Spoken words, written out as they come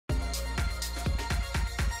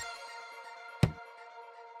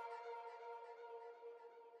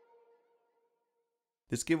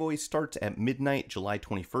This giveaway starts at midnight July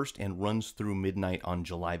 21st and runs through midnight on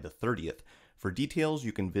July the 30th. For details,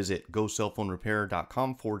 you can visit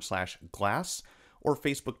gocellphonerepair.com/glass or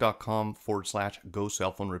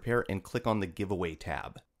facebook.com/gocellphonerepair and click on the giveaway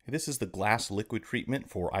tab. This is the Glaz liquid treatment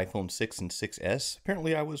for iPhone 6 and 6S.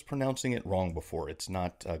 Apparently I was pronouncing it wrong before. It's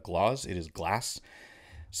not Glaz, it is Glass.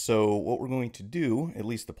 So what we're going to do, at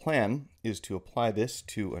least the plan, is to apply this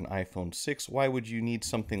to an iPhone 6. Why would you need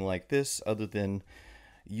something like this other than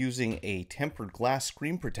using a tempered glass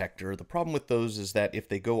screen protector? The problem with those is that if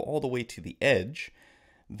they go all the way to the edge,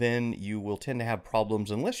 then you will tend to have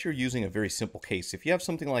problems unless you're using a very simple case. If you have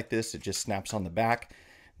something like this, it just snaps on the back,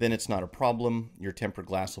 then it's not a problem. Your tempered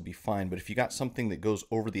glass will be fine. But if you got something that goes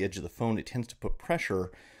over the edge of the phone, it tends to put pressure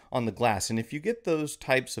on the glass. And if you get those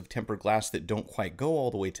types of tempered glass that don't quite go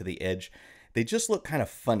all the way to the edge, they just look kind of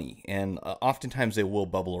funny, and oftentimes they will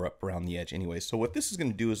bubble up around the edge anyway. So what this is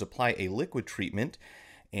going to do is apply a liquid treatment,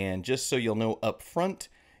 and just so you'll know up front,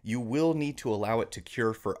 you will need to allow it to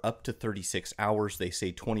cure for up to 36 hours. They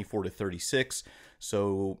say 24 to 36.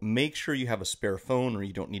 So make sure you have a spare phone, or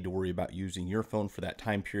you don't need to worry about using your phone for that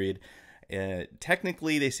time period.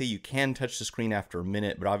 Technically, they say you can touch the screen after a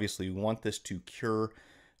minute, but obviously we want this to cure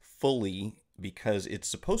fully because it's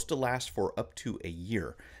supposed to last for up to a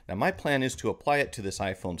year. Now my plan is to apply it to this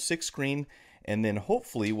iPhone 6 screen, and then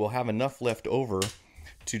hopefully we'll have enough left over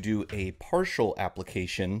to do a partial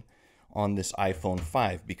application on this iPhone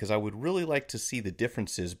 5, because I would really like to see the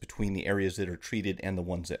differences between the areas that are treated and the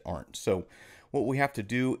ones that aren't. So what we have to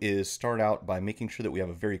do is start out by making sure that we have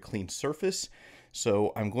a very clean surface.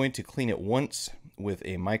 So I'm going to clean it once with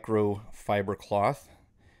a microfiber cloth,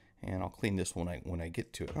 and I'll clean this one when I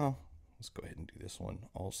get to it. Oh, let's go ahead and do this one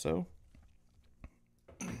also.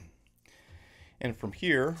 And from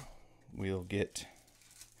here, we'll get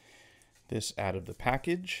this out of the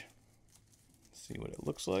package. Let's see what it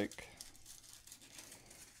looks like.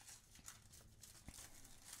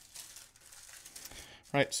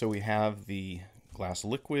 Right, so we have the glass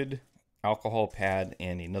liquid, alcohol pad,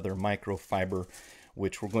 and another microfiber,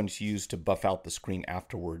 which we're going to use to buff out the screen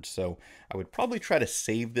afterwards. So I would probably try to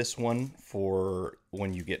save this one for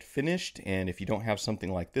when you get finished. And if you don't have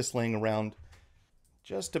something like this laying around,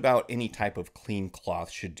 just about any type of clean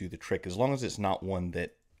cloth should do the trick, as long as it's not one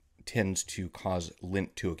that tends to cause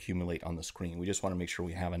lint to accumulate on the screen. We just want to make sure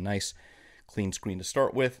we have a nice clean screen to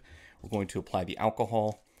start with. We're going to apply the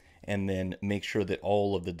alcohol and then make sure that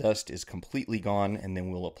all of the dust is completely gone, and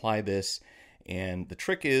then we'll apply this. And the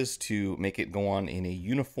trick is to make it go on in a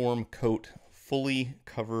uniform coat, fully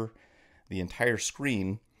cover the entire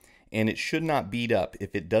screen, and it should not bead up.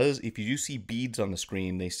 If it does, if you do see beads on the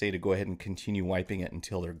screen, they say to go ahead and continue wiping it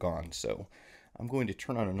until they're gone. So I'm going to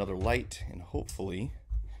turn on another light and hopefully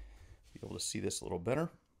be able to see this a little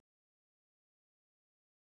better.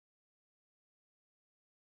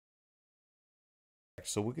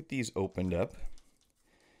 So we'll get these opened up.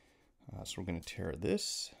 So we're going to tear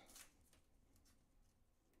this.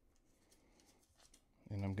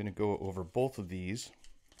 And I'm going to go over both of these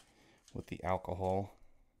with the alcohol.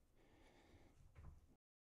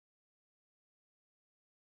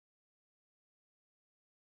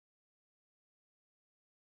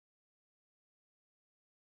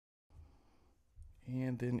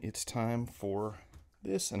 And then it's time for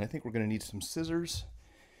this, and I think we're going to need some scissors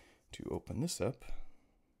to open this up.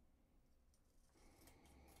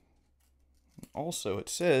 Also, it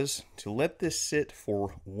says to let this sit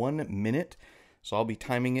for 1 minute, so I'll be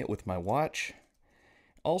timing it with my watch.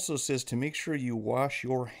 Also says to make sure you wash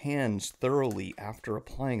your hands thoroughly after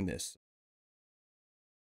applying this.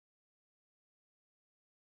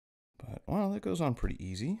 But, well, that goes on pretty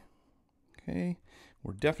easy. Okay,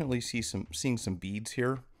 we're definitely seeing some beads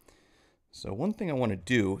here. So one thing I want to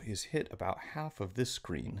do is hit about half of this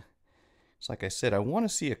screen. So like I said, I want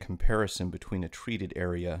to see a comparison between a treated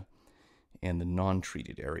area and the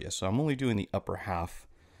non-treated area. So I'm only doing the upper half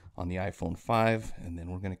on the iPhone 5, and then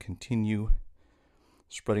we're going to continue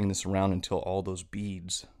spreading this around until all those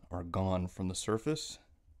beads are gone from the surface.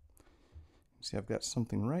 See, I've got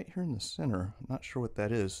something right here in the center. I'm not sure what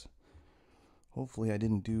that is. Hopefully I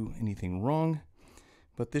didn't do anything wrong,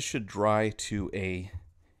 but this should dry to a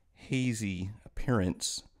hazy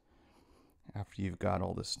appearance after you've got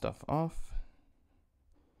all this stuff off.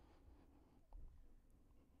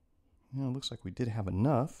 You know, it looks like we did have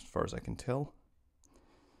enough, as far as I can tell.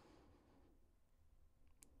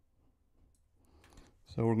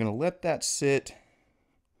 So we're going to let that sit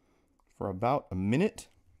for about a minute.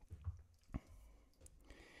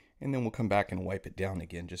 And then we'll come back and wipe it down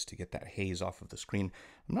again just to get that haze off of the screen.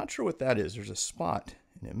 I'm not sure what that is. There's a spot,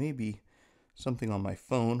 and it may be something on my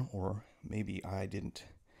phone or maybe I didn't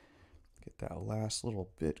get that last little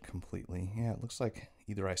bit completely. Yeah, it looks like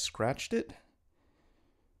either I scratched it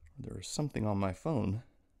or there was something on my phone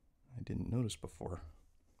I didn't notice before.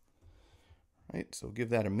 All right, so give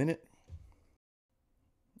that a minute.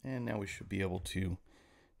 And now we should be able to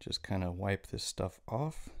just kind of wipe this stuff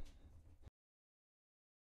off.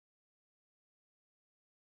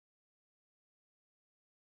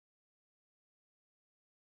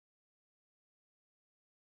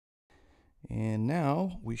 And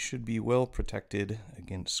now we should be well protected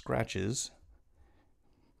against scratches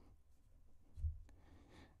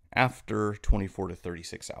after 24 to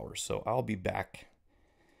 36 hours. So I'll be back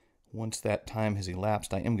once that time has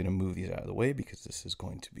elapsed. I am going to move these out of the way because this is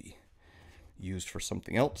going to be used for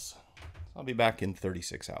something else. I'll be back in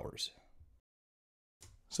 36 hours.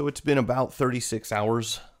 So it's been about 36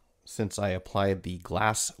 hours since I applied the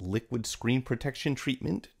Glaz liquid screen protection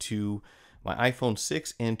treatment to my iPhone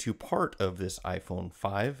 6 and to part of this iPhone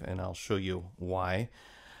 5, and I'll show you why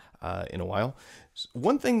in a while.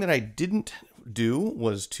 One thing that I didn't do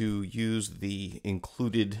was to use the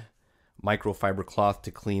included microfiber cloth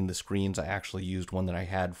to clean the screens. I actually used one that I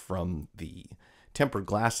had from the tempered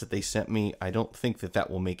glass that they sent me. I don't think that that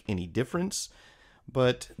will make any difference,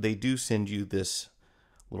 but they do send you this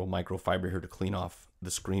little microfiber here to clean off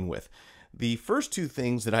the screen with. The first two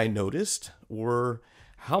things that I noticed were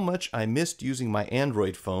how much I missed using my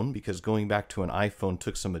Android phone, because going back to an iPhone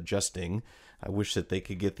took some adjusting. I wish that they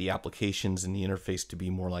could get the applications and the interface to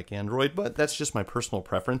be more like Android, but that's just my personal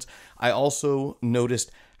preference. I also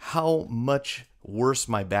noticed how much worse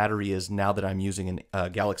my battery is now that I'm using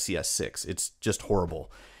a Galaxy S6. It's just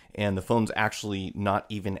horrible. And the phone's actually not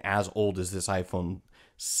even as old as this iPhone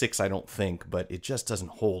 6, I don't think, but it just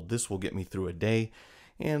doesn't hold. This will get me through a day,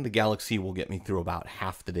 and the Galaxy will get me through about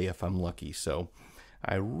half the day if I'm lucky. So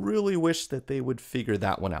I really wish that they would figure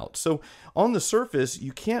that one out. So on the surface,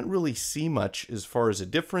 you can't really see much as far as a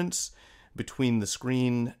difference between the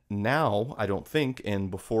screen now, I don't think, and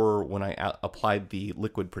before when I applied the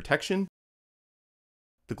liquid protection.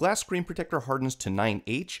 The Glaz screen protector hardens to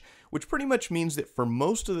 9H, which pretty much means that for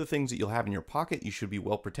most of the things that you'll have in your pocket, you should be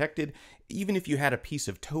well protected. Even if you had a piece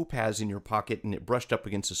of topaz in your pocket and it brushed up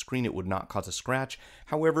against the screen, it would not cause a scratch.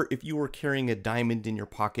 However, if you were carrying a diamond in your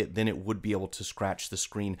pocket, then it would be able to scratch the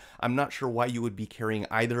screen. I'm not sure why you would be carrying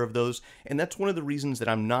either of those, and that's one of the reasons that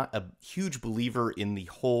I'm not a huge believer in the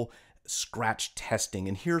whole scratch testing.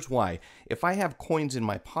 And here's why. If I have coins in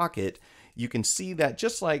my pocket, you can see that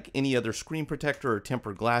just like any other screen protector or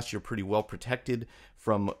tempered glass, you're pretty well protected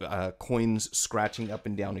from coins scratching up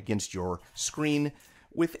and down against your screen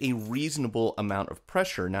with a reasonable amount of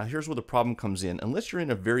pressure. Now, here's where the problem comes in. Unless you're in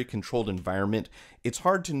a very controlled environment, it's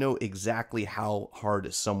hard to know exactly how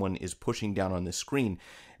hard someone is pushing down on the screen.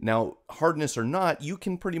 Now, hardness or not, you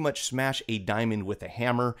can pretty much smash a diamond with a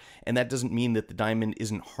hammer, and that doesn't mean that the diamond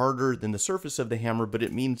isn't harder than the surface of the hammer, but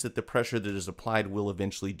it means that the pressure that is applied will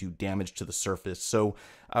eventually do damage to the surface. So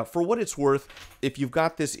for what it's worth, if you've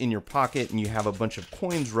got this in your pocket and you have a bunch of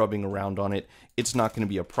coins rubbing around on it, it's not going to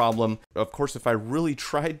be a problem. Of course, if I really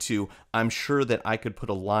tried to, I'm sure that I could put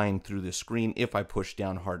a line through the screen if I push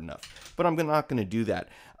down hard enough, but I'm not going to do that.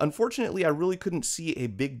 Unfortunately, I really couldn't see a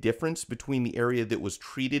big difference between the area that was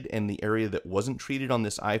treated and the area that wasn't treated on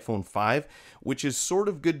this iPhone 5, which is sort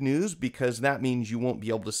of good news because that means you won't be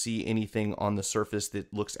able to see anything on the surface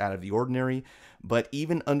that looks out of the ordinary. But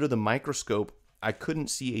even under the microscope, I couldn't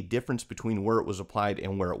see a difference between where it was applied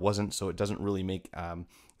and where it wasn't, so it doesn't really make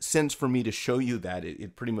sense for me to show you that.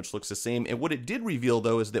 It pretty much looks the same. And what it did reveal,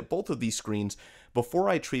 though, is that both of these screens, before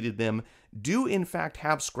I treated them, do in fact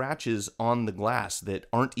have scratches on the glass that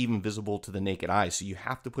aren't even visible to the naked eye. So you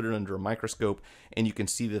have to put it under a microscope, and you can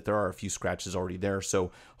see that there are a few scratches already there.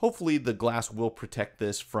 So hopefully the glass will protect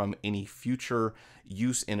this from any future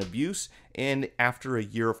use and abuse. And after a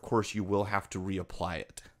year, of course, you will have to reapply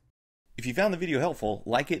it. If you found the video helpful,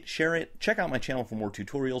 like it, share it, check out my channel for more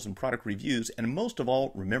tutorials and product reviews, and most of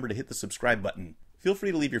all, remember to hit the subscribe button. Feel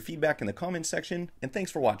free to leave your feedback in the comments section, and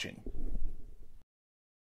thanks for watching.